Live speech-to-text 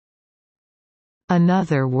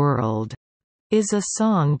Another World is a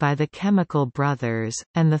song by the Chemical Brothers,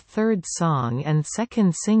 and the third song and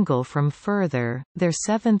second single from Further, their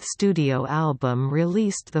seventh studio album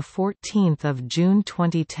released 14 June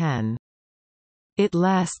 2010. It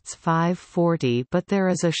lasts 5:40, but there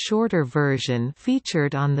is a shorter version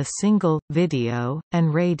featured on the single, video,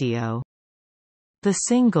 and radio. The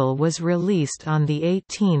single was released on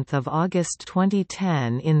 18 August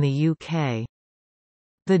 2010 in the UK.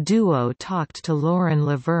 The duo talked to Lauren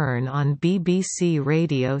Laverne on BBC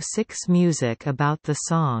Radio 6 Music about the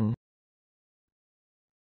song.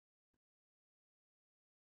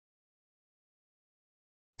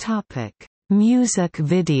 Music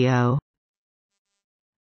video.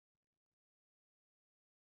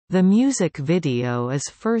 The music video is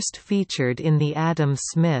first featured in the Adam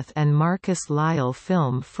Smith and Marcus Lyle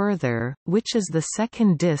film Further, which is the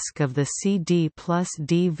second disc of the CD plus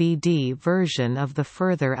DVD version of the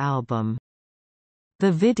Further album.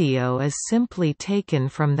 The video is simply taken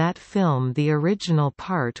from that film, the original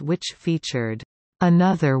part which featured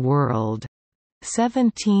Another World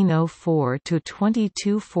 1704 to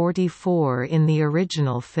 2244 in the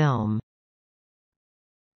original film.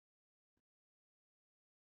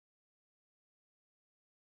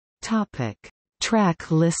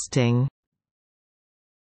 Track listing.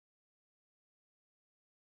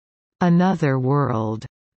 Another World.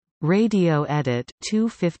 Radio edit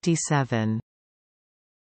 257.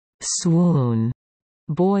 Swoon.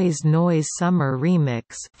 Boys Noise Summer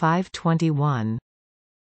Remix 521.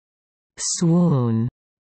 Swoon.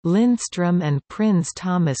 Lindstrom and Prince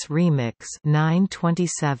Thomas Remix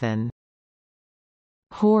 927.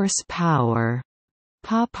 Horsepower.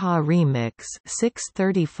 Papa Remix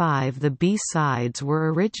 635. The B-sides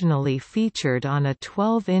were originally featured on a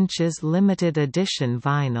 12 inches limited edition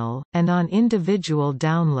vinyl, and on individual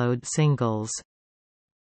download singles.